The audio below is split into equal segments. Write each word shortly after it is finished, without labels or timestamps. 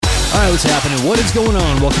what's happening? What is going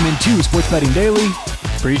on? Welcome into Sports Betting Daily.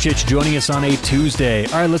 Appreciate you joining us on a Tuesday.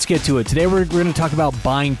 All right, let's get to it. Today we're going to talk about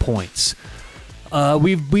buying points.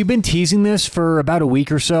 We've been teasing this for about a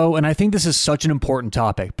week or so, and I think this is such an important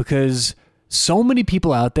topic because so many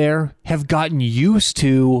people out there have gotten used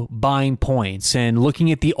to buying points and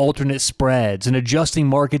looking at the alternate spreads and adjusting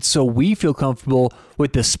markets so we feel comfortable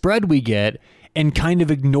with the spread we get and kind of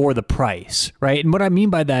ignore the price, right? And what I mean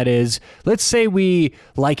by that is, let's say we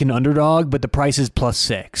like an underdog, but the price is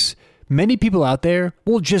 +6. Many people out there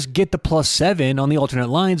will just get the +7 on the alternate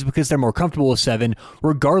lines because they're more comfortable with 7,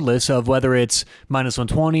 regardless of whether it's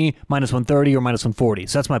 -120, -130, or -140.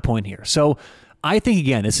 So that's my point here. So I think,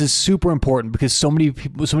 again, this is super important because so many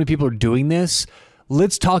people are doing this.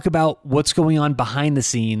 Let's talk about what's going on behind the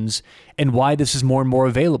scenes and why this is more and more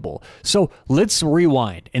available. So let's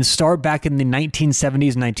rewind and start back in the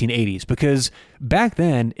 1970s and 1980s, because back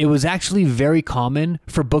then it was actually very common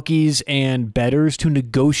for bookies and bettors to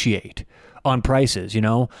negotiate on prices,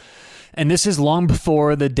 And this is long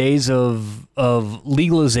before the days of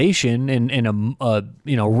legalization in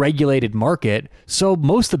a regulated market. So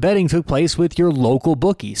most of the betting took place with your local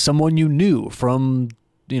bookie, someone you knew from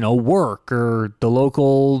work or the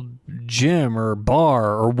local gym or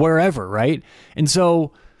bar or wherever, right? And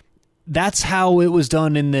so that's how it was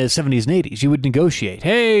done in the 70s and 80s. You would negotiate.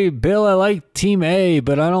 Hey, Bill, I like team A,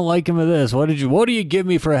 but I don't like him with this. What do you give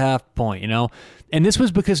me for a half point, And this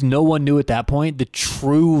was because no one knew at that point the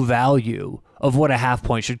true value of what a half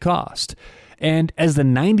point should cost. And as the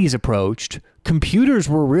 90s approached, computers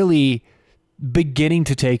were really beginning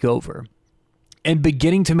to take over and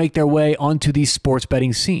beginning to make their way onto the sports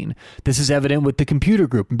betting scene. This is evident with the Computer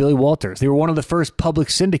Group and Billy Walters. They were one of the first public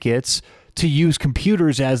syndicates to use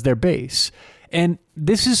computers as their base. And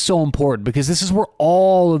this is so important because this is where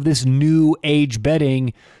all of this new age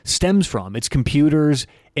betting stems from. It's computers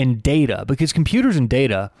and data, because computers and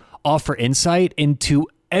data offer insight into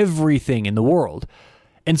everything in the world.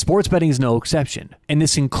 And sports betting is no exception. And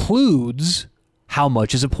this includes how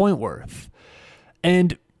much is a point worth.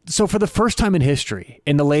 And so for the first time in history,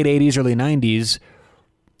 in the late 80s, early 90s,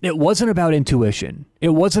 it wasn't about intuition. It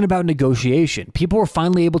wasn't about negotiation. People were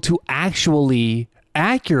finally able to actually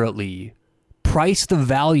accurately price the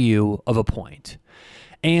value of a point.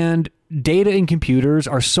 And data and computers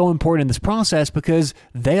are so important in this process because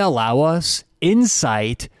they allow us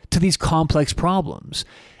insight to these complex problems.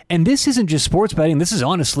 And this isn't just sports betting. This is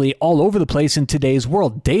honestly all over the place in today's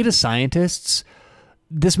world. Data scientists,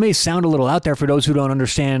 this may sound a little out there for those who don't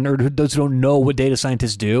understand or those who don't know what data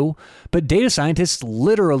scientists do, but data scientists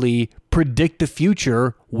literally predict the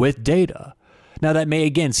future with data. Now, that may,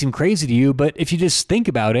 again, seem crazy to you, but if you just think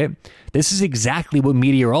about it, this is exactly what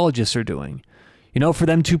meteorologists are doing. For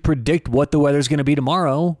them to predict what the weather's going to be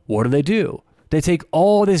tomorrow, what do? They take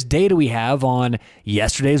all this data we have on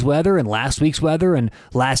yesterday's weather and last week's weather and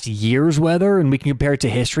last year's weather, and we can compare it to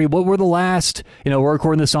history. What were the last, we're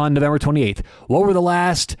recording this on November 28th. What were the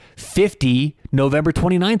last 50 November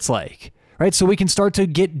 29ths like? Right? So we can start to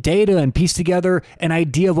get data and piece together an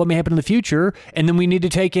idea of what may happen in the future. And then we need to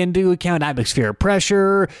take into account atmospheric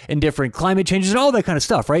pressure and different climate changes and all that kind of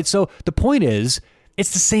stuff, right? So the point is,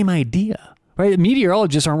 it's the same idea, right?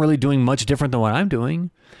 Meteorologists aren't really doing much different than what I'm doing.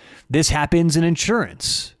 This happens in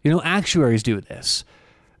insurance. Actuaries do this.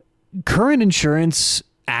 Current insurance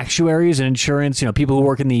actuaries and insurance, people who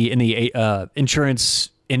work in the insurance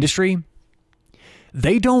industry,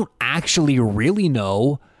 they don't actually really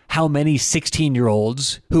know how many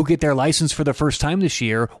 16-year-olds who get their license for the first time this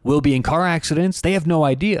year will be in car accidents. They have no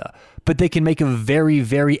idea, but they can make a very,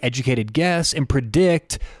 very educated guess and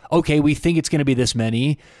predict, okay, we think it's going to be this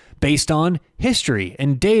many based on history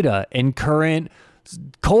and data and current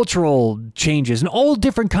cultural changes and all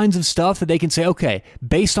different kinds of stuff that they can say, okay,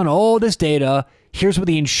 based on all this data, here's what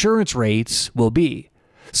the insurance rates will be.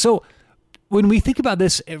 So when we think about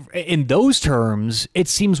this in those terms, it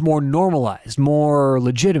seems more normalized, more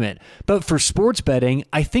legitimate. But for sports betting,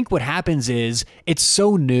 I think what happens is it's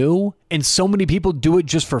so new and so many people do it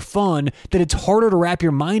just for fun that it's harder to wrap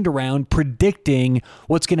your mind around predicting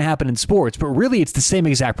what's going to happen in sports. But really, it's the same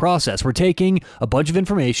exact process. We're taking a bunch of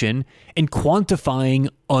information and quantifying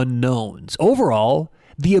unknowns. Overall,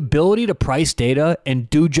 the ability to price data and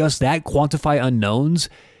do just that, quantify unknowns,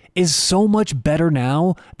 is so much better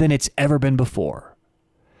now than it's ever been before.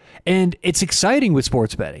 And it's exciting with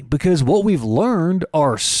sports betting because what we've learned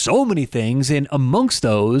are so many things, and amongst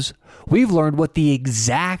those, we've learned what the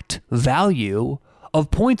exact value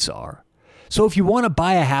of points are. So if you want to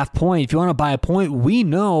buy a half point, if you want to buy a point, we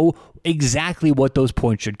know exactly what those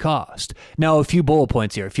points should cost. Now, a few bullet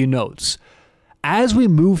points here, a few notes. As we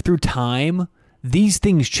move through time, these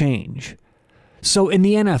things change. So in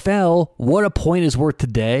the NFL, what a point is worth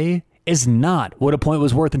today is not what a point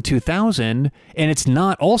was worth in 2000, and it's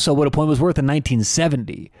not also what a point was worth in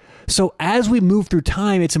 1970. So as we move through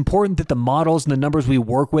time, it's important that the models and the numbers we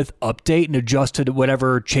work with update and adjust to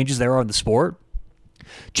whatever changes there are in the sport,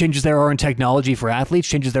 changes there are in technology for athletes,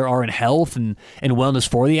 changes there are in health and wellness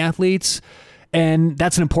for the athletes. And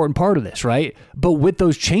that's an important part of this, right? But with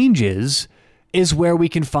those changes is where we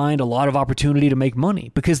can find a lot of opportunity to make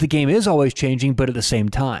money, because the game is always changing, but at the same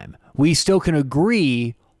time, we still can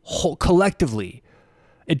agree collectively.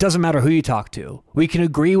 It doesn't matter who you talk to. We can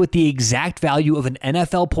agree with the exact value of an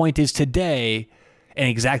NFL point is today and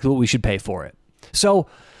exactly what we should pay for it. So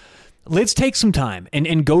let's take some time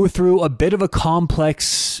and go through a bit of a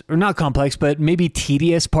complex, or not complex, but maybe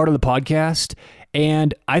tedious part of the podcast.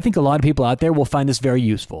 And I think a lot of people out there will find this very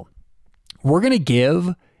useful. We're going to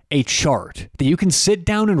give a chart that you can sit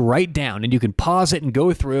down and write down, and you can pause it and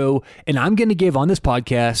go through. And I'm going to give on this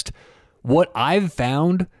podcast what I've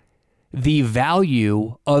found the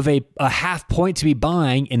value of a half point to be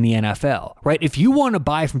buying in the NFL, right? If you want to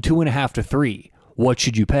buy from 2.5 to 3, what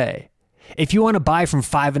should you pay? If you want to buy from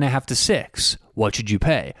 5.5 to 6, what should you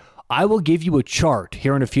pay? I will give you a chart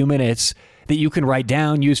here in a few minutes that you can write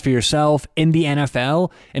down, use for yourself in the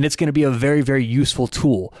NFL, and it's going to be a very, very useful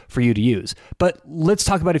tool for you to use. But let's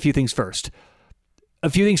talk about a few things first. A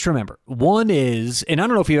few things to remember. One is, and I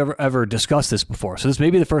don't know if you've ever discussed this before, so this may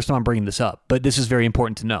be the first time I'm bringing this up, but this is very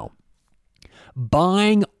important to know.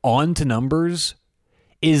 Buying onto numbers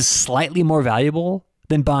is slightly more valuable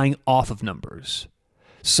than buying off of numbers.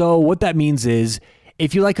 So what that means is,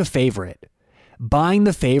 if you like a favorite, buying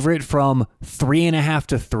the favorite from 3.5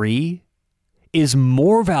 to 3 is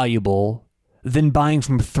more valuable than buying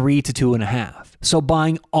from 3 to 2.5. So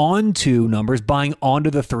buying onto numbers, buying onto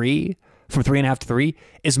the 3 from 3.5 to 3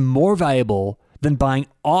 is more valuable than buying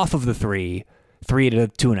off of the 3 to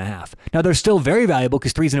 2.5. Now they're still very valuable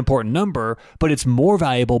because 3 is an important number, but it's more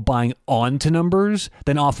valuable buying onto numbers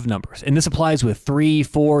than off of numbers. And this applies with 3,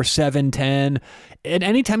 4, 7, 10. And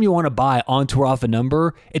anytime you want to buy onto or off a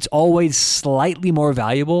number, it's always slightly more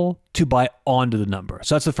valuable to buy onto the number.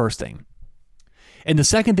 So that's the first thing. And the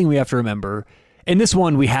second thing we have to remember, and this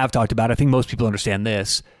one we have talked about, I think most people understand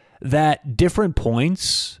this, that different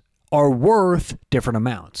points are worth different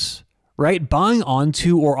amounts, right? Buying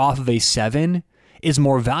onto or off of a 7 is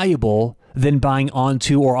more valuable than buying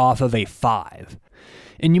onto or off of a 5.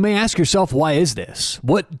 And you may ask yourself, why is this?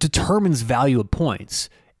 What determines value of points?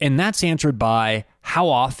 And that's answered by how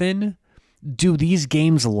often do these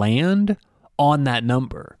games land on that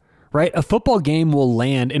number? Right? A football game will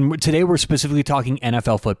land, and today we're specifically talking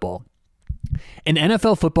NFL football. An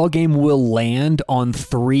NFL football game will land on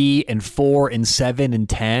 3 and 4 and 7 and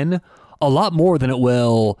 10 a lot more than it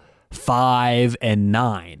will 5 and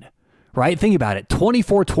 9. Right? Think about it.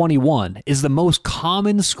 24-21 is the most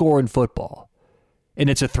common score in football. And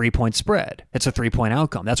it's a 3-point spread. It's a 3-point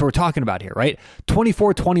outcome. That's what we're talking about here, right?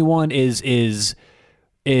 24-21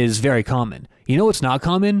 is very common. You know what's not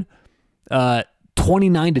common?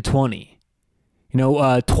 29-20,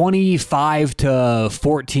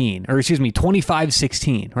 25-14, or excuse me,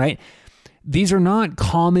 25-16, right? These are not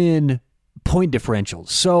common point differentials.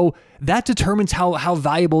 So that determines how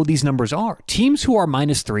valuable these numbers are. Teams who are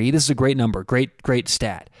 -3, this is a great number, great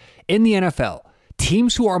stat. In the NFL,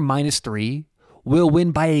 teams who are -3 will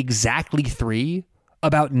win by exactly 3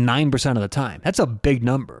 about 9% of the time. That's a big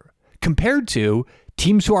number. Compared to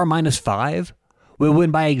teams who are -5 will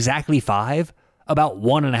win by exactly 5 about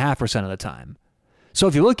 1.5% of the time. So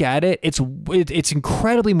if you look at it, it's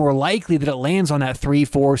incredibly more likely that it lands on that 3,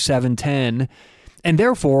 4, 7, 10. And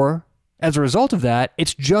therefore, as a result of that,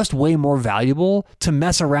 it's just way more valuable to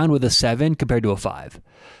mess around with a 7 compared to a 5.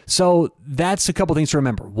 So that's a couple things to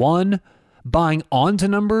remember. One, buying onto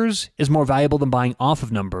numbers is more valuable than buying off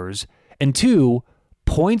of numbers. And two,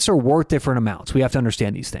 points are worth different amounts. We have to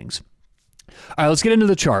understand these things. All right, let's get into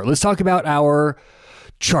the chart. Let's talk about our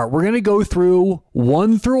chart. We're going to go through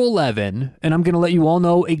 1 through 11, and I'm going to let you all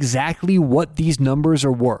know exactly what these numbers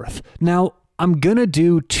are worth. Now, I'm going to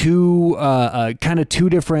do two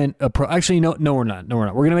different actually, no, we're not.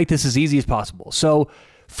 We're going to make this as easy as possible. So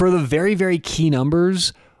for the very, very key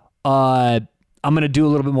numbers, I'm going to do a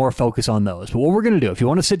little bit more focus on those. But what we're going to do, if you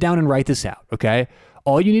want to sit down and write this out, okay,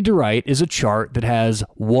 all you need to write is a chart that has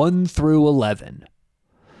 1 through 11.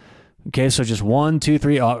 Okay, so just 1, 2,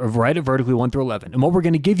 3, write it vertically 1 through 11. And what we're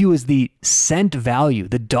going to give you is the cent value,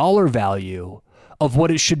 the dollar value of what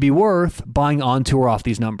it should be worth buying onto or off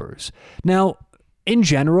these numbers. Now, in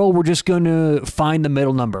general, we're just going to find the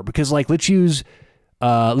middle number because, like, let's use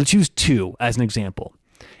 2 as an example.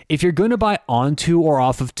 If you're going to buy onto or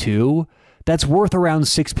off of 2, that's worth around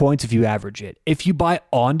 6 points if you average it. If you buy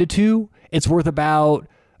onto 2, it's worth about,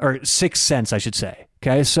 or 6 cents, I should say.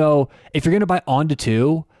 Okay, so if you're going to buy onto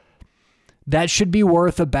 2, that should be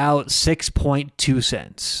worth about 6.2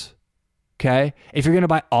 cents. Okay, if you're going to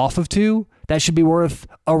buy off of 2, that should be worth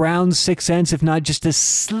around 6 cents, if not just a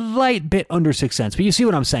slight bit under 6 cents. But you see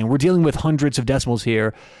what I'm saying? We're dealing with hundreds of decimals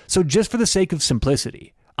here. So just for the sake of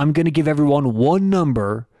simplicity, I'm going to give everyone one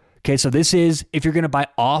number. Okay, so this is, if you're going to buy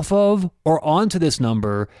off of or onto this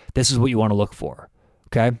number, this is what you want to look for.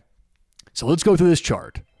 Okay, so let's go through this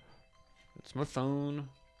chart. It's my phone.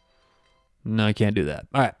 No, I can't do that.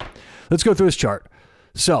 All right, let's go through this chart.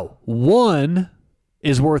 So 1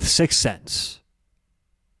 is worth 6 cents.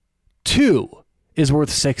 2 is worth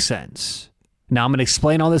 6 cents. Now, I'm going to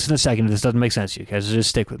explain all this in a second if this doesn't make sense to you guys, so just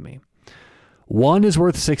stick with me. 1 is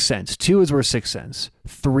worth 6 cents. 2 is worth 6 cents.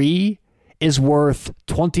 3 is worth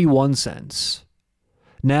 21 cents.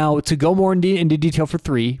 Now, to go more into detail for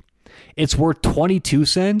 3, it's worth 22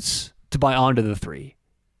 cents to buy onto the 3.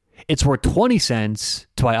 It's worth 20 cents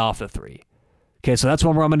to buy off the 3. Okay, so that's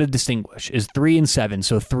one where I'm going to distinguish, is 3 and 7.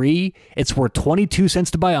 So 3, it's worth 22 cents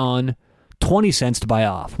to buy on, 20 cents to buy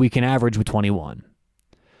off. We can average with 21.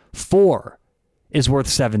 4 is worth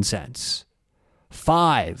 7 cents.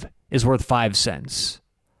 5 is worth 5 cents.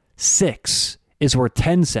 6 is worth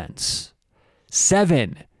 10 cents.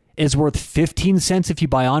 7 is worth 15 cents if you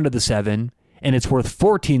buy onto the 7, and it's worth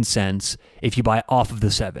 14 cents if you buy off of the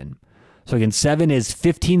 7. So again, 7 is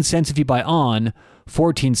 15 cents if you buy on,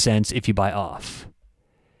 14 cents if you buy off.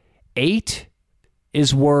 8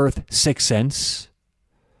 is worth 6 cents.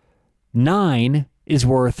 9 is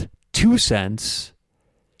worth 2 cents.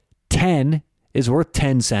 10 is worth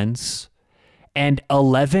 10 cents. And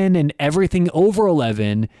 11 and everything over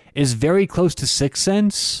 11 is very close to 6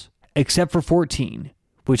 cents, except for 14,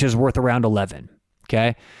 which is worth around 11.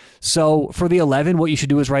 Okay? So for the 11, what you should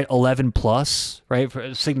do is write 11 plus, right?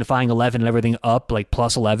 Signifying 11 and everything up, like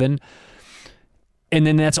plus 11. And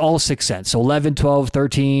then that's all 6 cents. So 11, 12,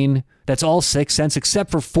 13, that's all 6 cents, except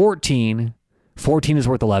for 14. 14 is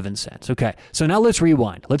worth 11 cents. Okay, so now let's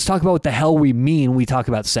rewind. Let's talk about what the hell we mean when we talk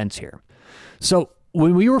about cents here. So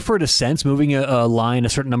when we refer to cents, moving a line a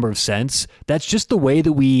certain number of cents, that's just the way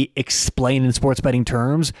that we explain in sports betting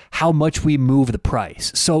terms how much we move the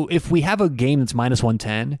price. So if we have a game that's minus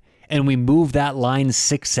 110 and we move that line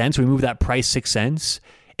 6 cents, we move that price 6 cents,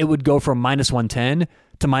 it would go from minus 110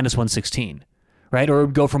 to minus 116. Right? Or it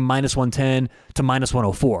would go from minus 110 to minus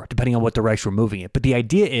 104, depending on what direction we're moving it. But the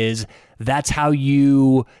idea is that's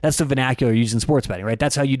the vernacular used in sports betting, right?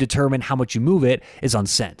 That's how you determine how much you move it is on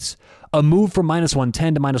cents. A move from minus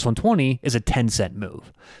 110 to minus 120 is a 10-cent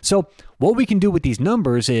move. So what we can do with these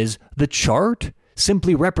numbers is the chart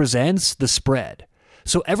simply represents the spread.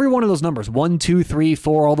 So every one of those numbers, 1, 2, 3,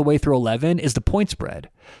 4, all the way through 11, is the point spread.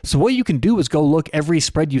 So what you can do is go look every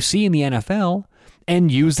spread you see in the NFL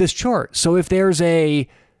and use this chart. So if there's a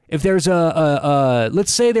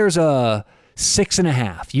let's say there's a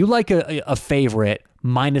 6.5, you like a favorite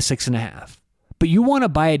minus 6.5, but you want to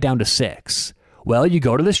buy it down to 6. Well, you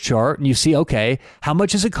go to this chart and you see, okay, how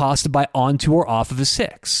much does it cost to buy onto or off of a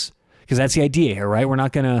 6? Because that's the idea here, right? We're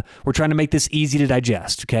trying to make this easy to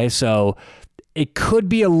digest. Okay, so it could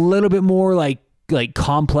be a little bit more like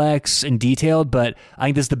complex and detailed, but I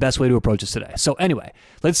think this is the best way to approach this today. So anyway,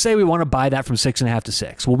 let's say we want to buy that from 6.5 to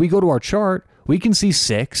 6. Well, we go to our chart, we can see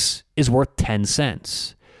 6 is worth 10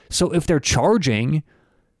 cents. So if they're charging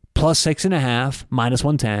plus 6.5 minus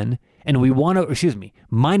 110, and we want to,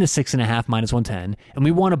 minus 6.5 minus 110, and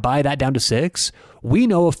we want to buy that down to 6, we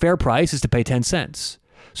know a fair price is to pay 10 cents.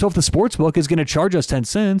 So if the sportsbook is going to charge us 10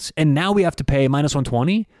 cents, and now we have to pay minus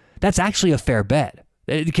 120, that's actually a fair bet.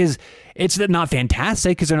 Because it's not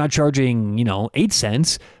fantastic because they're not charging, 8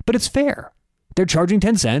 cents, but it's fair. They're charging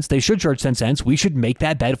 10 cents. They should charge 10 cents. We should make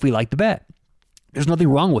that bet if we like the bet. There's nothing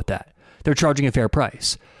wrong with that. They're charging a fair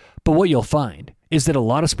price. But what you'll find is that a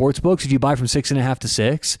lot of sports books, if you buy from 6.5 to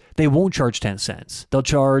 6, they won't charge 10 cents. They'll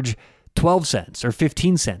charge 12 cents or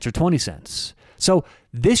 15 cents or 20 cents. So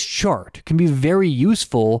this chart can be very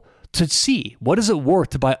useful to see what is it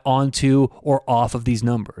worth to buy onto or off of these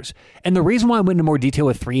numbers. And the reason why I went into more detail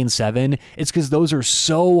with 3 and 7 is because those are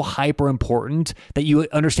so hyper important that you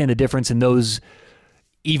understand the difference in those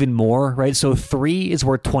even more, right? So 3 is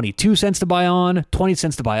worth 22 cents to buy on, 20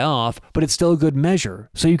 cents to buy off, but it's still a good measure.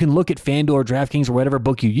 So you can look at FanDuel or DraftKings or whatever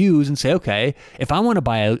book you use and say, okay, if I want to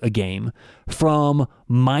buy a game from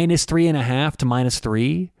minus 3.5 to minus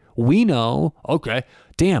 3, we know, okay,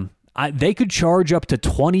 damn, They could charge up to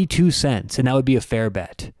 22 cents, and that would be a fair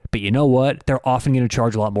bet. But you know what? They're often going to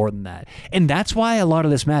charge a lot more than that. And that's why a lot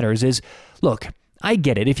of this matters is, look, I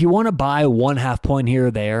get it. If you want to buy 1/2 point here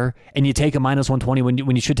or there, and you take a minus 120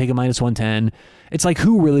 when you should take a minus 110, it's like,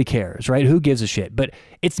 who really cares, right? Who gives a shit? But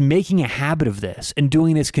it's making a habit of this and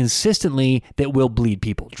doing this consistently that will bleed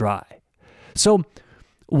people dry. So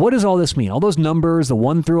what does all this mean? All those numbers, the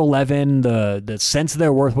 1 through 11, the cents of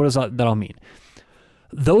their worth, what does that all mean?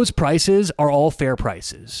 Those prices are all fair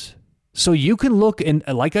prices. So you can look, and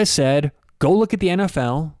like I said, go look at the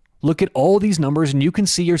NFL, look at all these numbers, and you can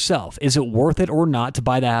see yourself, is it worth it or not to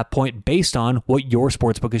buy the half point based on what your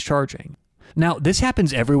sportsbook is charging? Now, this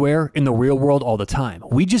happens everywhere in the real world all the time.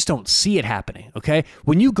 We just don't see it happening, okay?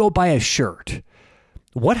 When you go buy a shirt,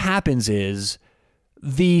 what happens is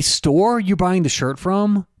the store you're buying the shirt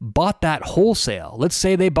from bought that wholesale. Let's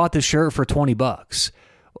say they bought the shirt for $20.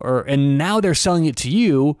 And now they're selling it to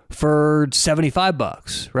you for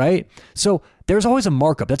 $75, right? So there's always a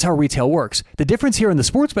markup. That's how retail works. The difference here in the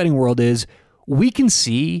sports betting world is we can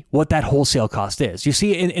see what that wholesale cost is. You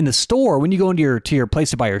see in the store, when you go into your place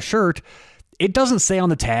to buy your shirt, it doesn't say on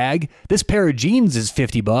the tag, this pair of jeans is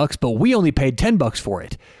 $50, but we only paid $10 for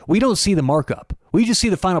it. We don't see the markup. We just see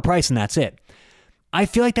the final price and that's it. I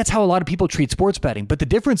feel like that's how a lot of people treat sports betting. But the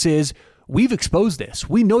difference is we've exposed this.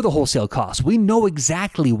 We know the wholesale cost. We know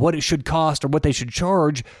exactly what it should cost or what they should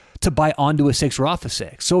charge to buy onto a 6 or off a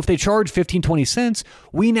 6. So if they charge 15, 20 cents,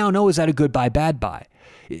 we now know, is that a good buy, bad buy?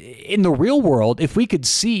 In the real world, if we could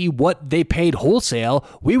see what they paid wholesale,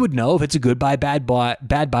 we would know if it's a good buy, bad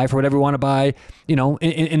buy for whatever we want to buy, in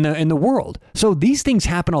the world. So these things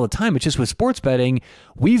happen all the time. It's just with sports betting,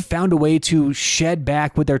 we've found a way to shed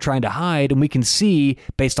back what they're trying to hide, and we can see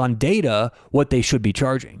based on data what they should be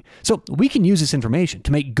charging. So we can use this information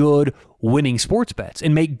to make good winning sports bets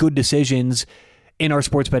and make good decisions in our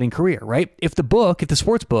sports betting career, right? If the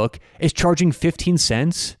sports book is charging 15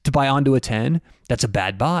 cents to buy onto a 10, that's a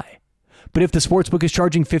bad buy. But if the sports book is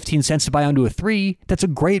charging 15 cents to buy onto a 3, that's a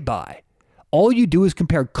great buy. All you do is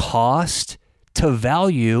compare cost to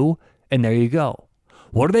value, and there you go.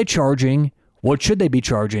 What are they charging? What should they be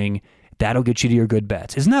charging? That'll get you to your good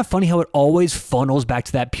bets. Isn't that funny how it always funnels back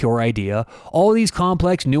to that pure idea? All these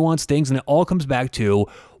complex, nuanced things, and it all comes back to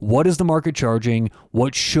what is the market charging?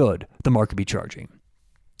 What should the market be charging?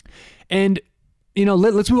 And,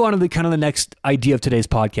 let's move on to the next idea of today's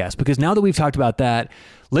podcast, because now that we've talked about that,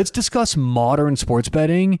 let's discuss modern sports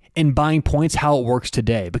betting and buying points, how it works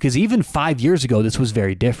today, because even 5 years ago, this was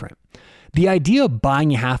very different. The idea of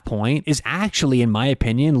buying a half point is actually, in my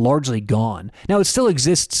opinion, largely gone. Now, it still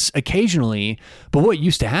exists occasionally, but what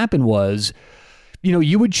used to happen was,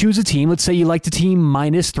 you would choose a team. Let's say you liked a team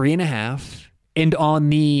minus 3.5, and on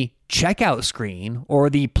the checkout screen or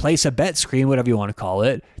the place a bet screen, whatever you want to call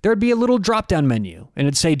it, there'd be a little drop-down menu, and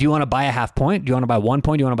it'd say, do you want to buy a half point? Do you want to buy 1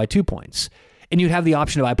 point? Do you want to buy 2 points? And you'd have the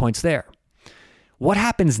option to buy points there. What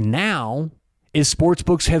happens now is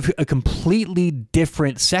sportsbooks have a completely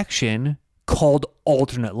different section called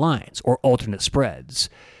alternate lines or alternate spreads.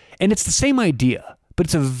 And it's the same idea, but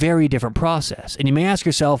it's a very different process. And you may ask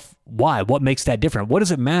yourself, why? What makes that different? What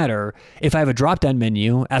does it matter if I have a drop-down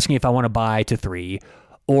menu asking if I want to buy to 3,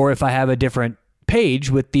 or if I have a different page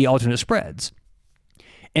with the alternate spreads?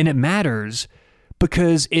 And it matters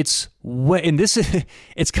because it's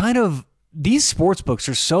kind of, these sports books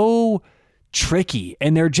are so tricky,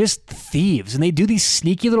 and they're just thieves, and they do these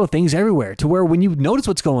sneaky little things everywhere to where when you notice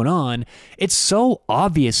what's going on, it's so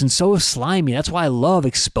obvious and so slimy. That's why I love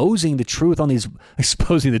exposing the truth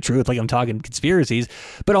like I'm talking conspiracies,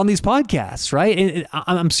 but on these podcasts, right? And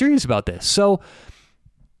I'm serious about this. So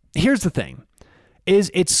here's the thing,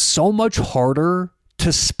 is it's so much harder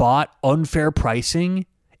to spot unfair pricing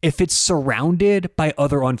if it's surrounded by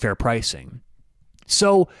other unfair pricing.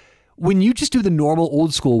 So when you just do the normal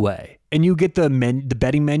old school way, and you get the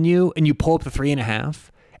betting menu, and you pull up the 3.5,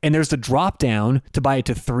 and there's the drop down to buy it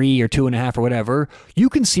to 3 or 2.5 or whatever, you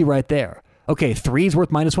can see right there, okay, 3 is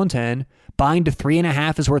worth minus 110, buying to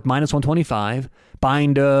 3.5 is worth minus 125,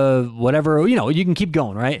 buying to whatever, you can keep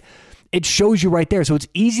going, right? It shows you right there. So it's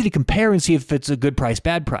easy to compare and see if it's a good price,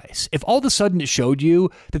 bad price. If all of a sudden it showed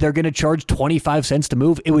you that they're going to charge 25 cents to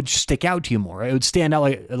move, it would stick out to you more. It would stand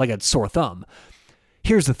out like a sore thumb.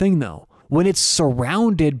 Here's the thing though. When it's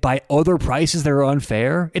surrounded by other prices that are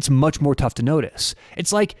unfair, it's much more tough to notice.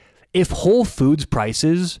 It's like if Whole Foods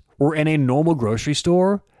prices were in a normal grocery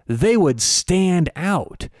store, they would stand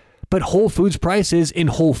out. But Whole Foods prices in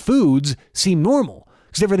Whole Foods seem normal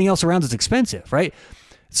because everything else around is expensive, right?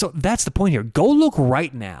 So that's the point here. Go look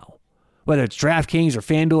right now, whether it's DraftKings or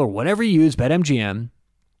FanDuel or whatever you use, BetMGM,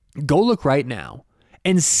 go look right now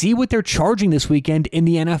and see what they're charging this weekend in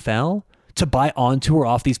the NFL to buy onto or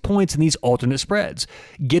off these points and these alternate spreads.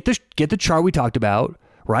 Get the chart we talked about,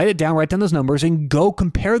 write down those numbers, and go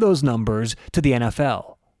compare those numbers to the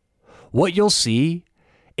NFL. What you'll see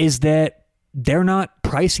is that they're not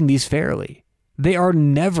pricing these fairly. They are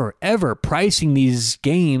never, ever pricing these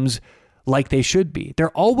games like they should be.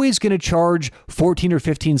 They're always going to charge 14 or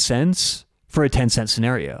 15 cents for a 10-cent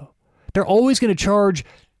scenario. They're always going to charge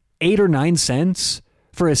 8 or 9 cents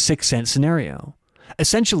for a 6-cent scenario.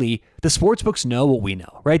 Essentially, the sportsbooks know what we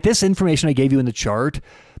know, right? This information I gave you in the chart,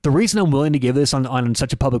 the reason I'm willing to give this on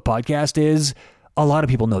such a public podcast is a lot of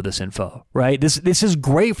people know this info, right? This is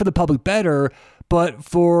great for the public bettor, but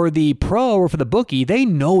for the pro or for the bookie, they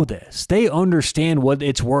know this. They understand what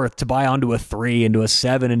it's worth to buy onto a 3, into a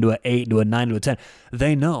 7, into a 8, into a 9, into a 10.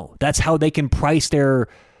 They know. That's how they can price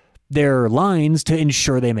their lines to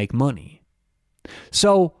ensure they make money.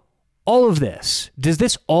 So all of this, does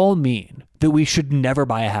this all mean that we should never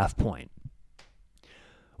buy a half point?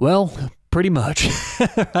 Well, pretty much.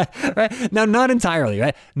 Right? Now, not entirely,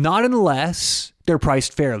 right? Not unless they're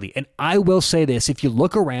priced fairly. And I will say this, if you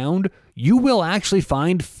look around, you will actually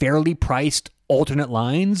find fairly priced alternate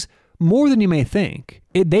lines more than you may think.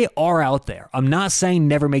 They are out there. I'm not saying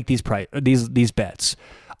never make these bets.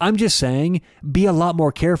 I'm just saying be a lot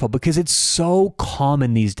more careful because it's so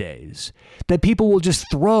common these days that people will just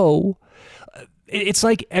throw. It's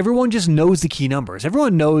like everyone just knows the key numbers.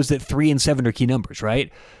 Everyone knows that 3 and 7 are key numbers,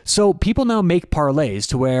 right? So people now make parlays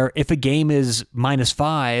to where if a game is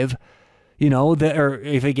 -5, or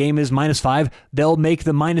if a game is -5, they'll make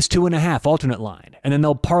the -2.5 alternate line. And then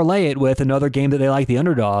they'll parlay it with another game that they like the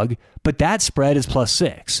underdog, but that spread is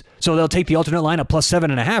 +6. So they'll take the alternate line at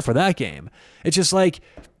 +7.5 for that game. It's just like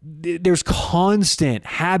there's constant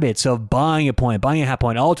habits of buying a point, buying a half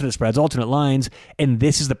point, alternate spreads, alternate lines, and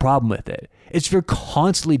this is the problem with it. It's if you're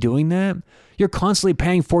constantly doing that, you're constantly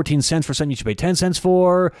paying 14 cents for something you should pay 10 cents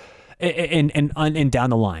for, and down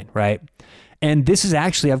the line, right? And this is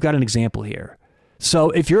actually, I've got an example here. So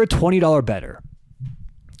if you're a $20 bettor,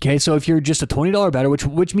 okay, so if you're just a $20 bettor,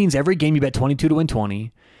 which means every game you bet 22 to win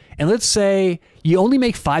 20, and let's say you only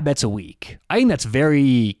make 5 bets a week. I think that's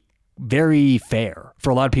very, very fair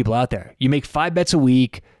for a lot of people out there. You make 5 bets a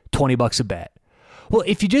week, $20 a bet. Well,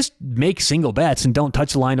 if you just make single bets and don't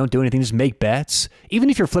touch the line, don't do anything, just make bets, even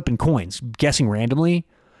if you're flipping coins, guessing randomly,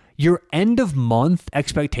 your end of month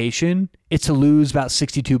expectation is to lose about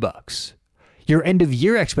 $62. Your end of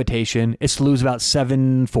year expectation is to lose about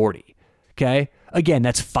 $740. Okay? Again,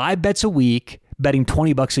 that's 5 bets a week, betting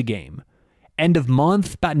 $20 a game. End of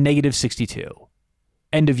month, about -62.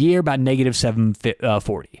 End of year, about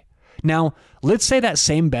 -740. Now, let's say that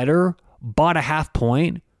same bettor bought a half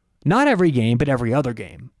point, not every game, but every other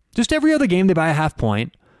game. Just every other game, they buy a half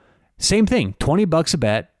point. Same thing, $20 a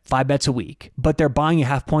bet, 5 bets a week, but they're buying a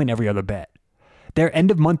half point every other bet. Their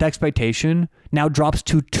end of month expectation now drops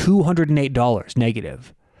to $208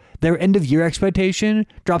 negative. Their end of year expectation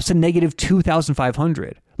drops to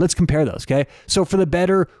 -2,500. Let's compare those, okay? So for the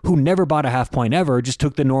bettor who never bought a half point ever, just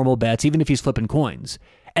took the normal bets, even if he's flipping coins,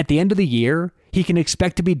 at the end of the year, he can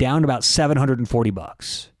expect to be down about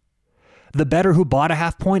 $740. The bettor who bought a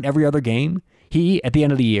half point every other game, he, at the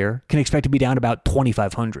end of the year, can expect to be down about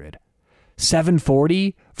 $2,500.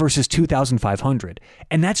 $740 versus $2,500.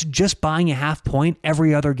 And that's just buying a half point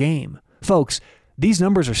every other game. Folks, these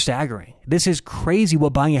numbers are staggering. This is crazy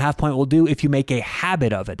what buying a half point will do if you make a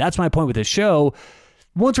habit of it. That's my point with this show.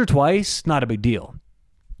 Once or twice, not a big deal.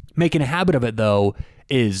 Making a habit of it, though,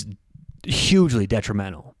 is hugely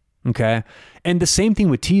detrimental. Okay? And the same thing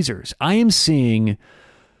with teasers. I am seeing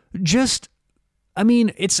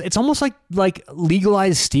it's almost like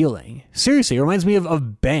legalized stealing. Seriously, it reminds me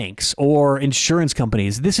of banks or insurance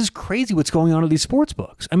companies. This is crazy what's going on with these sports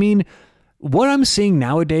books. I mean, what I'm seeing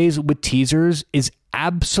nowadays with teasers is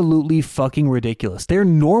absolutely fucking ridiculous. They're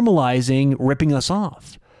normalizing ripping us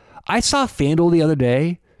off. I saw FanDuel the other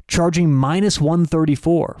day charging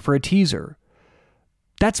 -134 for a teaser.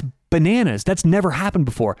 That's bananas. That's never happened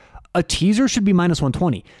before. A teaser should be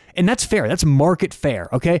 -120. And that's fair. That's market fair.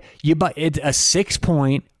 Okay. You buy it, a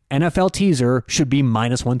 6-point NFL teaser should be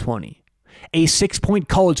 -120. A 6-point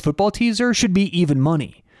college football teaser should be even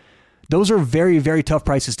money. Those are very, very tough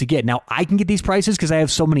prices to get. Now, I can get these prices because I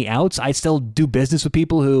have so many outs. I still do business with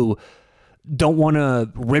people who don't want to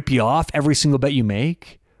rip you off every single bet you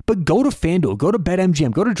make. But go to FanDuel, go to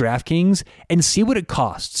BetMGM, go to DraftKings, and see what it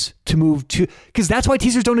costs to move to, because that's why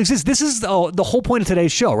teasers don't exist. This is the whole point of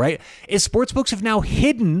today's show, right? Is sportsbooks have now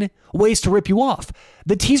hidden ways to rip you off.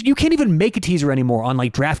 The teaser, you can't even make a teaser anymore on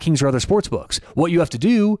like DraftKings or other sportsbooks. What you have to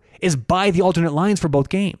do is buy the alternate lines for both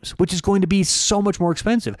games, which is going to be so much more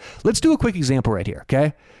expensive. Let's do a quick example right here,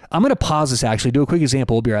 okay? I'm going to pause this actually, do a quick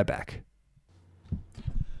example. We'll be right back.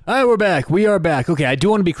 All right, we're back. We are back. Okay, I do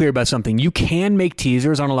want to be clear about something. You can make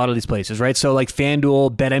teasers on a lot of these places, right? So like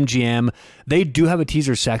FanDuel, BetMGM, they do have a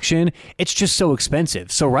teaser section. It's just so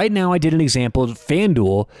expensive. So right now I did an example.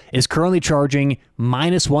 FanDuel is currently charging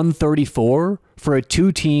 -134 for a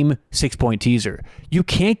 2-team 6-point teaser. You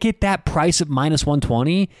can't get that price at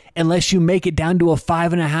 -120 unless you make it down to a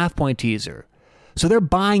 5.5-point teaser. So they're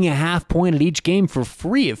buying a half point at each game for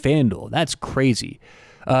free at FanDuel. That's crazy.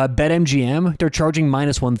 BetMGM, they're charging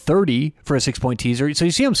 -130 for a 6-point teaser. So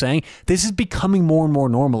you see what I'm saying? This is becoming more and more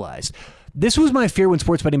normalized. This was my fear when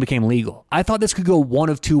sports betting became legal. I thought this could go one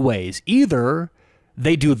of two ways. Either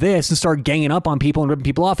they do this and start ganging up on people and ripping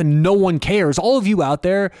people off and no one cares. All of you out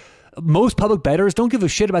there, most public bettors don't give a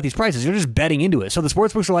shit about these prices. They're just betting into it. So the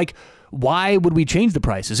sportsbooks are like, why would we change the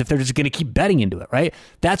prices if they're just going to keep betting into it, right?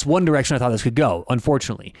 That's one direction I thought this could go,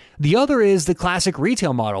 unfortunately. The other is the classic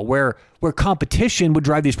retail model where competition would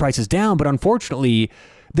drive these prices down, but unfortunately,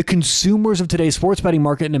 the consumers of today's sports betting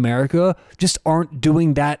market in America just aren't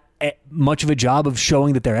doing that much of a job of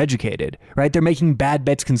showing that they're educated, right? They're making bad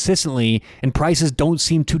bets consistently, and prices don't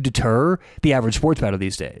seem to deter the average sports bettor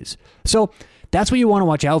these days. So that's what you want to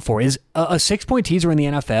watch out for, is a 6-point teaser in the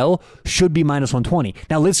NFL should be -120.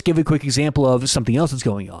 Now, let's give a quick example of something else that's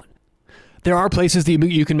going on. There are places that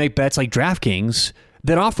you can make bets like DraftKings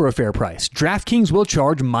that offer a fair price. DraftKings will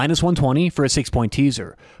charge -120 for a 6-point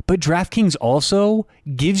teaser, but DraftKings also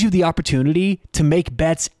gives you the opportunity to make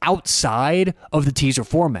bets outside of the teaser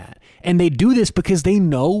format. And they do this because they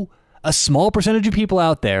know a small percentage of people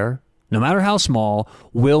out there, no matter how small,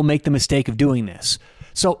 will make the mistake of doing this.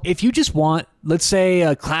 So if you just want, let's say,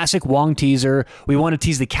 a classic Wong teaser, we want to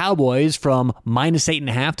tease the Cowboys from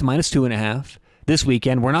 -8.5 to -2.5 this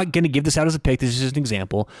weekend. We're not going to give this out as a pick. This is just an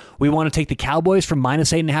example. We want to take the Cowboys from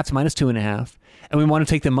 -8.5 to -2.5, and we want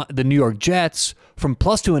to take the New York Jets from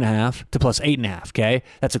 +2.5 to +8.5, okay?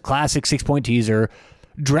 That's a classic 6-point teaser.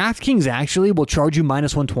 DraftKings actually will charge you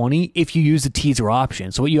 -120 if you use the teaser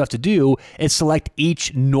option. So what you have to do is select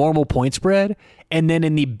each normal point spread, and then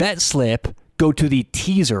in the bet slip, go to the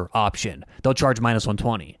teaser option. They'll charge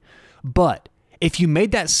 -120. But if you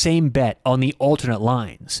made that same bet on the alternate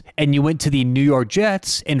lines and you went to the New York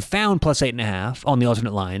Jets and found +8.5 on the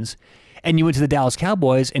alternate lines, and you went to the Dallas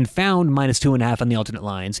Cowboys and found -2.5 on the alternate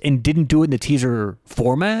lines and didn't do it in the teaser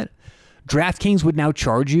format, DraftKings would now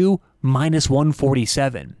charge you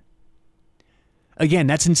 -147. Again,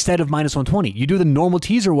 that's instead of -120. You do the normal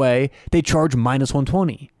teaser way, they charge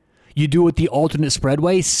 -120. You do it the alternate spread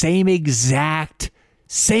way, same exact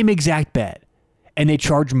bet, and they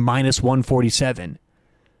charge -147.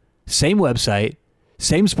 Same website,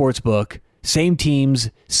 same sportsbook, same teams,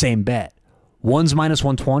 same bet. One's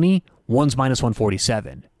 -120, one's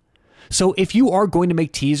 -147. So if you are going to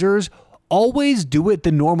make teasers, always do it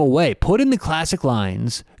the normal way. Put in the classic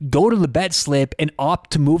lines, go to the bet slip, and opt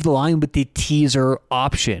to move the line with the teaser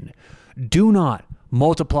option. Do not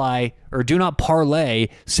multiply or do not parlay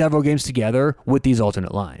several games together with these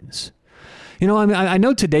alternate lines. You know, I mean, I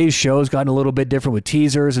know today's show has gotten a little bit different with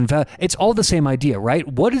teasers. In fact, it's all the same idea, right?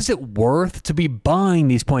 What is it worth to be buying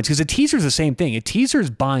these points? Because a teaser is the same thing. A teaser is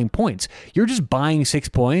buying points. You're just buying 6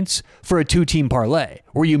 points for a 2-team parlay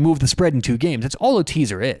where you move the spread in 2 games. That's all a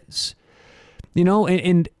teaser is. You know,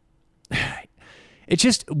 and it's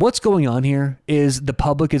just what's going on here is the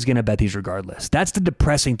public is going to bet these regardless. That's the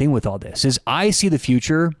depressing thing with all this is I see the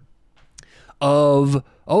future of,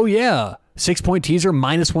 6-point teaser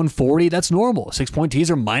 -140, that's normal. 6-point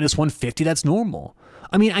teaser -150, that's normal.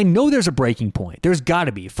 I mean, I know there's a breaking point. There's got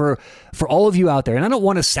to be for all of you out there. And I don't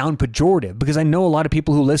want to sound pejorative because I know a lot of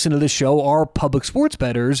people who listen to this show are public sports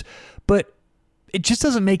bettors, but it just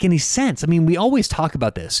doesn't make any sense. I mean, we always talk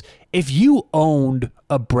about this. If you owned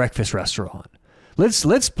a breakfast restaurant, let's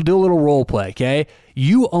do a little role play, okay?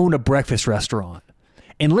 You own a breakfast restaurant,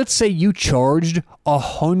 and let's say you charged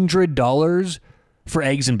 $100 for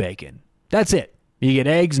eggs and bacon. That's it. You get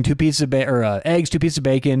eggs and 2 pieces of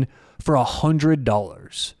bacon for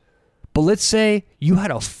 $100. But let's say you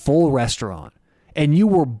had a full restaurant and you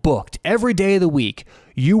were booked every day of the week.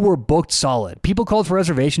 You were booked solid. People called for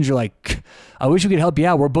reservations. You're like, I wish we could help you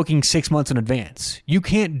out. We're booking 6 months in advance. You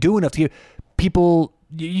can't do enough to give people.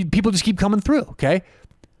 People just keep coming through. Okay.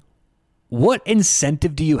 What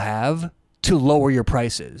incentive do you have to lower your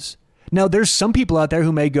prices. Now, there's some people out there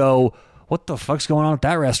who may go, what the fuck's going on at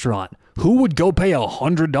that restaurant? Who would go pay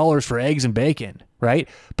 $100 for eggs and bacon, right?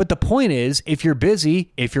 But the point is, if you're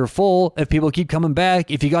busy, if you're full, if people keep coming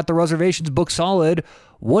back, if you got the reservations booked solid,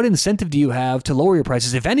 what incentive do you have to lower your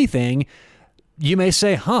prices? If anything, you may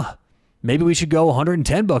say, maybe we should go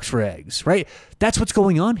 $110 for eggs, right? That's what's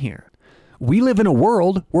going on here. We live in a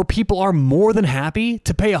world where people are more than happy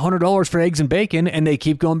to pay $100 for eggs and bacon, and they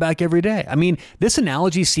keep going back every day. I mean, this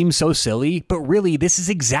analogy seems so silly, but really, this is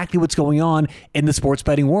exactly what's going on in the sports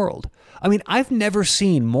betting world. I mean, I've never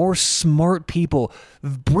seen more smart people,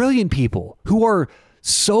 brilliant people who are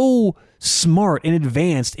so smart and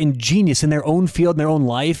advanced and genius in their own field, in their own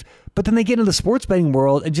life, but then they get into the sports betting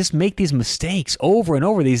world and just make these mistakes over and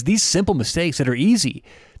over, these simple mistakes that are easy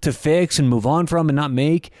to fix and move on from and not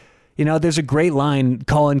make. You know, there's a great line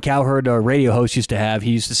Colin Cowherd, a radio host, used to have.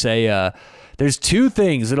 He used to say, there's two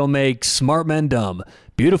things that'll make smart men dumb: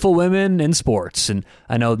 beautiful women and sports. And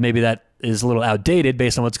I know maybe that is a little outdated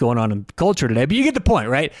based on what's going on in culture today, but you get the point,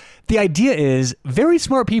 right? The idea is very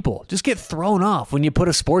smart people just get thrown off when you put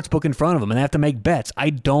a sports book in front of them and they have to make bets. I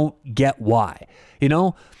don't get why. You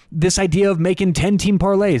know, this idea of making 10-team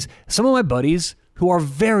parlays. Some of my buddies who are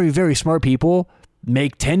very, very smart people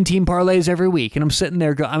make 10-team parlays every week. And I'm sitting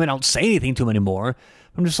there I don't say anything to them anymore.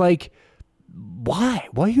 I'm just like, why?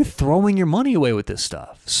 Why are you throwing your money away with this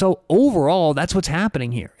stuff? So overall, that's what's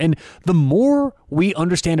happening here. And the more we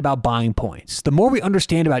understand about buying points, the more we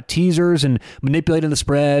understand about teasers and manipulating the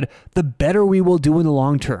spread, the better we will do in the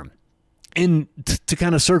long term. And to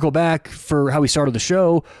kind of circle back for how we started the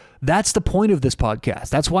show, that's the point of this podcast.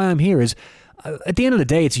 That's why I'm here is, at the end of the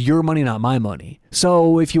day, it's your money, not my money.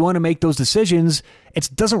 So if you want to make those decisions, it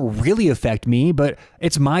doesn't really affect me, but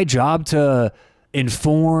it's my job to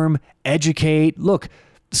inform, educate. Look,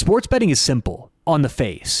 sports betting is simple on the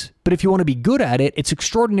face, but if you want to be good at it, it's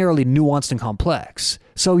extraordinarily nuanced and complex.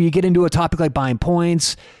 So you get into a topic like buying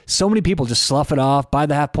points. So many people just slough it off, buy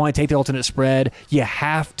the half point, take the alternate spread. You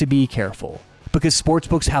have to be careful because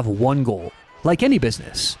sportsbooks have one goal, like any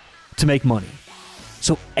business, to make money.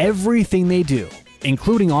 So everything they do,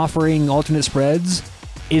 including offering alternate spreads,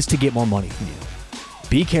 is to get more money from you.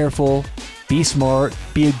 Be careful, be smart,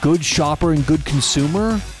 be a good shopper and good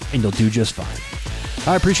consumer, and you'll do just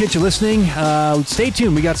fine. I appreciate you listening. Stay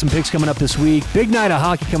tuned. We got some picks coming up this week. Big night of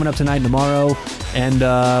hockey coming up tonight and tomorrow. And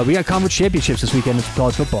we got conference championships this weekend in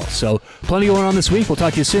college football. So plenty going on this week. We'll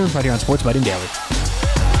talk to you soon right here on Sports Betting Daily.